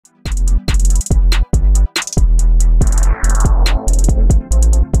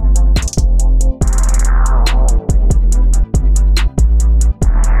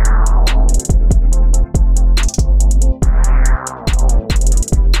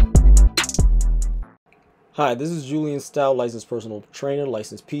Hi, this is Julien Stoutt, licensed personal trainer,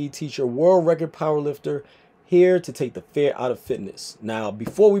 licensed PE teacher, world record powerlifter, here to take the fear out of fitness. Now,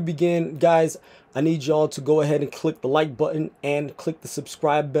 before we begin, guys, I need y'all to go ahead and click the like button and click the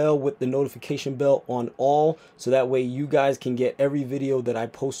subscribe bell with the notification bell on all, so that way you guys can get every video that I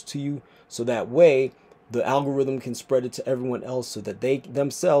post to you, so that way the algorithm can spread it to everyone else so that they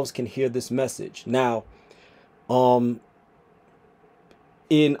themselves can hear this message. Now, in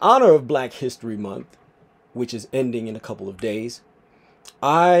honor of Black History Month, which is ending in a couple of days,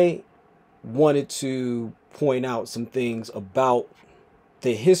 I wanted to point out some things about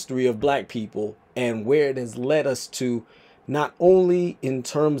the history of Black people and where it has led us to, not only in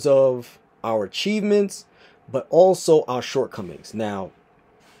terms of our achievements, but also our shortcomings. Now,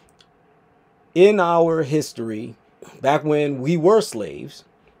 in our history, back when we were slaves,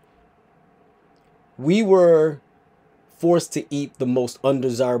 we were forced to eat the most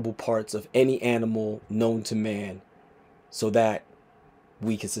undesirable parts of any animal known to man so that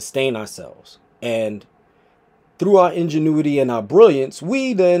we could sustain ourselves. And through our ingenuity and our brilliance,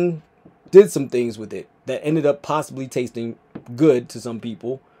 we then did some things with it that ended up possibly tasting good to some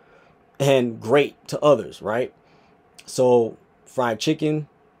people and great to others, right? So fried chicken,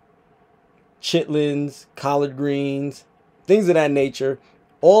 chitlins, collard greens, things of that nature.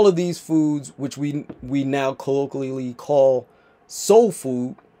 All of these foods, which we now colloquially call soul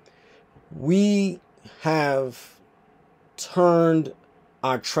food, we have turned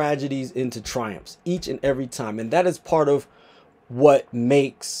our tragedies into triumphs each and every time. And that is part of what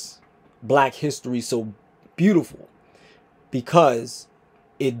makes Black history so beautiful, because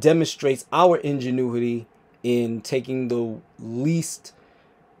it demonstrates our ingenuity in taking the least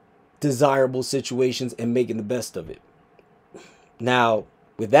desirable situations and making the best of it. Now,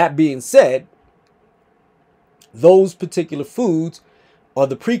 with that being said, those particular foods are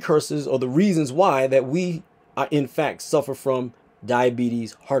the precursors or the reasons why that we are in fact suffer from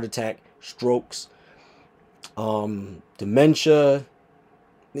diabetes, heart attack, strokes, dementia,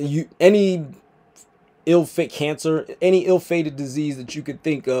 any ill-fate cancer, any ill-fated disease that you could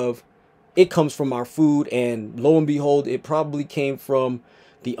think of. It comes from our food, and lo and behold, it probably came from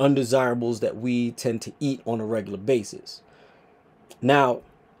the undesirables that we tend to eat on a regular basis. Now,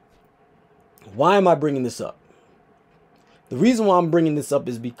 why am I bringing this up? The reason why I'm bringing this up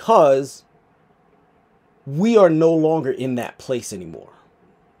is because we are no longer in that place anymore.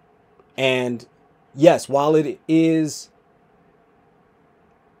 And yes, while it is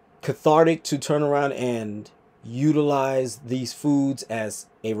cathartic to turn around and utilize these foods as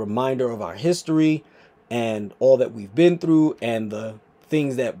a reminder of our history and all that we've been through and the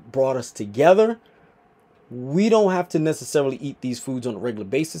things that brought us together, we don't have to necessarily eat these foods on a regular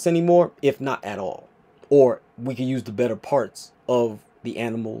basis anymore, if not at all. Or we can use the better parts of the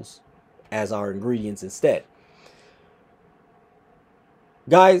animals as our ingredients instead.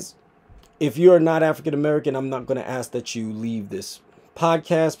 Guys, if you're not African American, I'm not going to ask that you leave this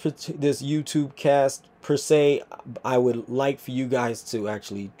podcast, this YouTube cast per se. I would like for you guys to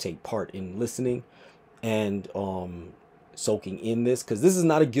actually take part in listening and soaking in this, because this is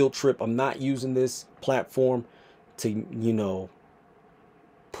not a guilt trip. I'm not using this platform to, you know,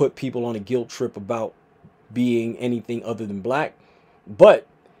 put people on a guilt trip about being anything other than Black. But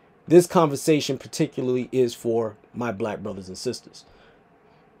this conversation particularly is for my Black brothers and sisters.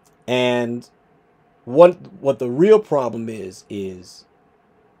 And what the real problem is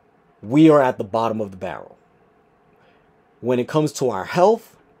we are at the bottom of the barrel. When it comes to our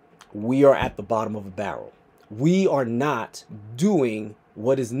health, we are at the bottom of the barrel. We are not doing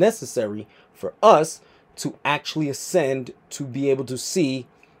what is necessary for us to actually ascend to be able to see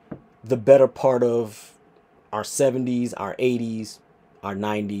the better part of our 70s, our 80s, our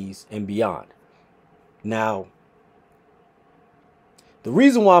 90s, and beyond. Now, the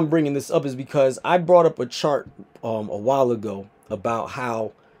reason why I'm bringing this up is because I brought up a chart a while ago about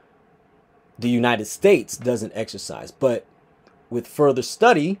how the United States doesn't exercise. But with further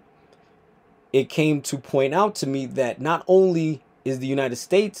study, it came to point out to me that not only is the United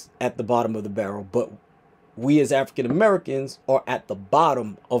States at the bottom of the barrel, but we as African Americans are at the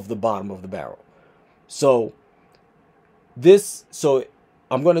bottom of the barrel. So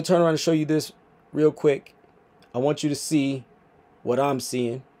I'm going to turn around and show you this real quick. I want you to see what I'm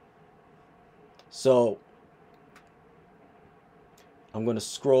seeing. So I'm going to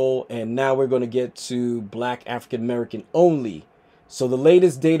scroll, and now we're going to get to Black African American only. So the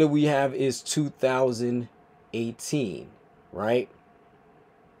latest data we have is 2018, right?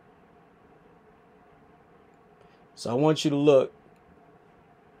 So I want you to look.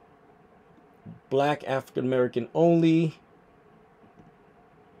 Black African American only.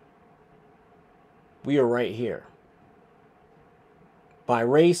 we are right here. By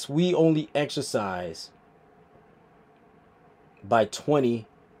race, we only exercise by 20%.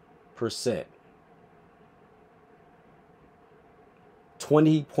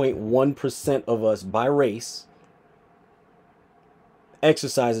 20.1% of us by race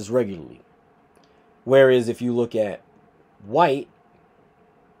exercises regularly. Whereas if you look at white,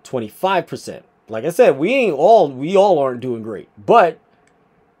 25%. Like I said, we all aren't doing great. But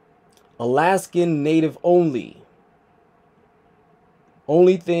Alaskan Native only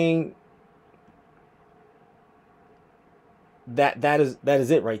thing that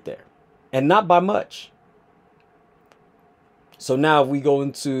is it right there. And not by much. So now if we go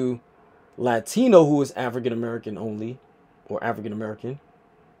into Latino, who is African American only, or African American,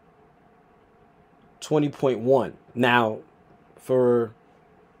 20.1. Now for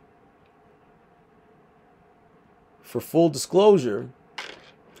full disclosure,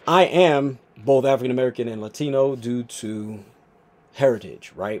 I am both African American and Latino due to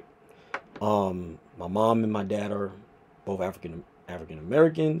heritage, right? My mom and my dad are both African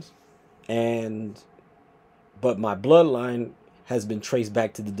Americans, but my bloodline has been traced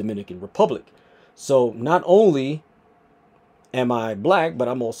back to the Dominican Republic. So not only am I black, but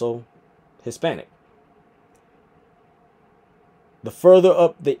I'm also Hispanic. The further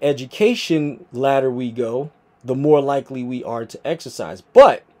up the education ladder we go, the more likely we are to exercise.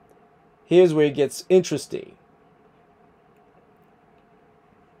 But here's where it gets interesting.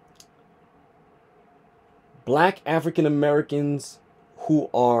 Black African Americans who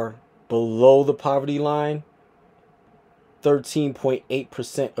are below the poverty line,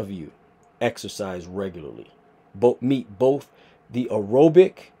 13.8% of you exercise regularly. Meet both the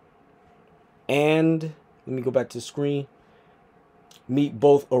aerobic and, let me go back to the screen, meet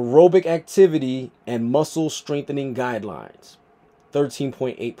both aerobic activity and muscle strengthening guidelines,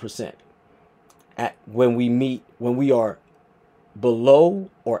 13.8%. When we are below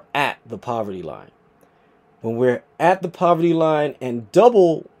or at the poverty line. When we're at the poverty line and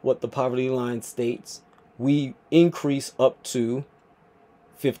double what the poverty line states, we increase up to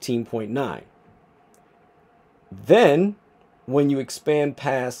 15.9. Then, when you expand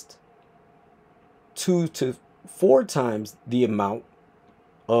past 2 to 4 times the amount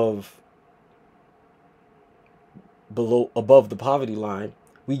of above the poverty line,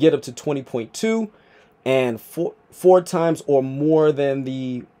 we get up to 20.2, and four times or more than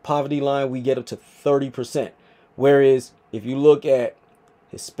the poverty line, we get up to 30%. Whereas if you look at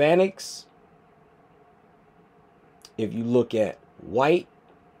Hispanics, if you look at white,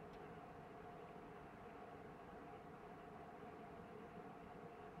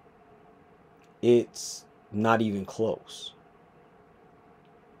 it's not even close.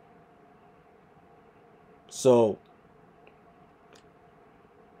 So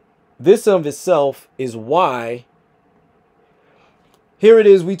this of itself is why here it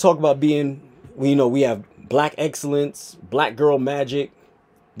is. We talk about being, we have black excellence, black girl magic,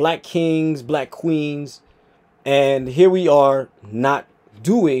 black kings, black queens. And here we are not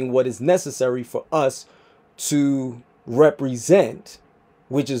doing what is necessary for us to represent,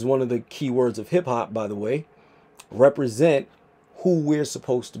 which is one of the key words of hip hop, by the way, represent who we're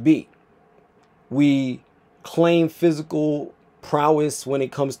supposed to be. We claim physical prowess when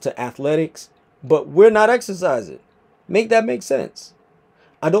it comes to athletics, but we're not exercising. Make that make sense.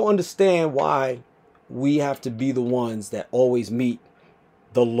 I don't understand why we have to be the ones that always meet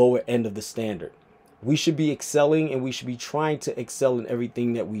the lower end of the standard. We should be excelling, and we should be trying to excel in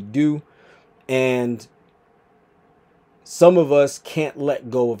everything that we do. And some of us can't let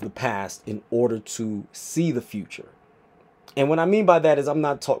go of the past in order to see the future. And what I mean by that is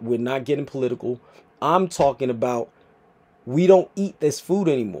we're not getting political. I'm talking about we don't eat this food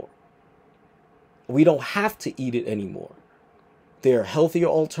anymore. We don't have to eat it anymore. There are healthier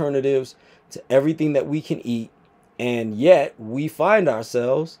alternatives to everything that we can eat. And yet we find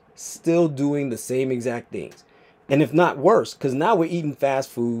ourselves still doing the same exact things. And if not worse, because now we're eating fast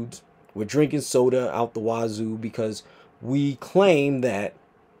foods. We're drinking soda out the wazoo because we claim that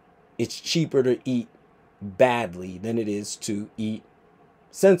it's cheaper to eat badly than it is to eat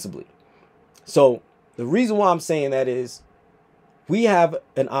sensibly. So the reason why I'm saying that is we have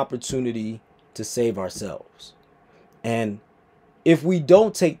an opportunity to save ourselves. And if we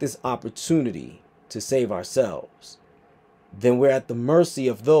don't take this opportunity to save ourselves, then we're at the mercy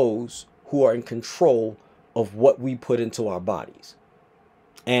of those who are in control of what we put into our bodies.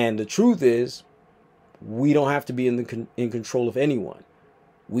 And the truth is, we don't have to be in control of anyone.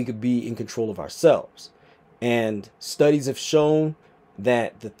 We could be in control of ourselves. And studies have shown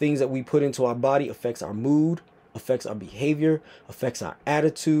that the things that we put into our body affects our mood, affects our behavior, affects our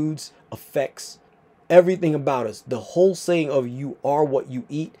attitudes, affects everything about us. The whole saying of you are what you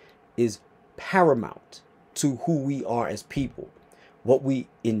eat is paramount to who we are as people. What we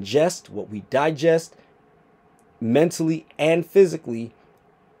ingest, what we digest, mentally and physically,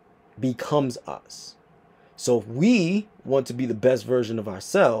 becomes us. So if we want to be the best version of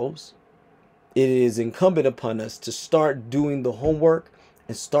ourselves, it is incumbent upon us to start doing the homework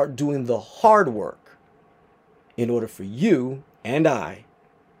and start doing the hard work in order for you and I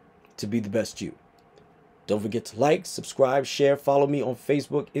to be the best you. Don't forget to like, subscribe, share, follow me on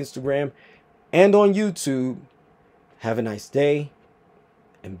Facebook, Instagram, and on YouTube. Have a nice day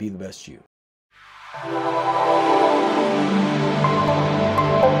and be the best you.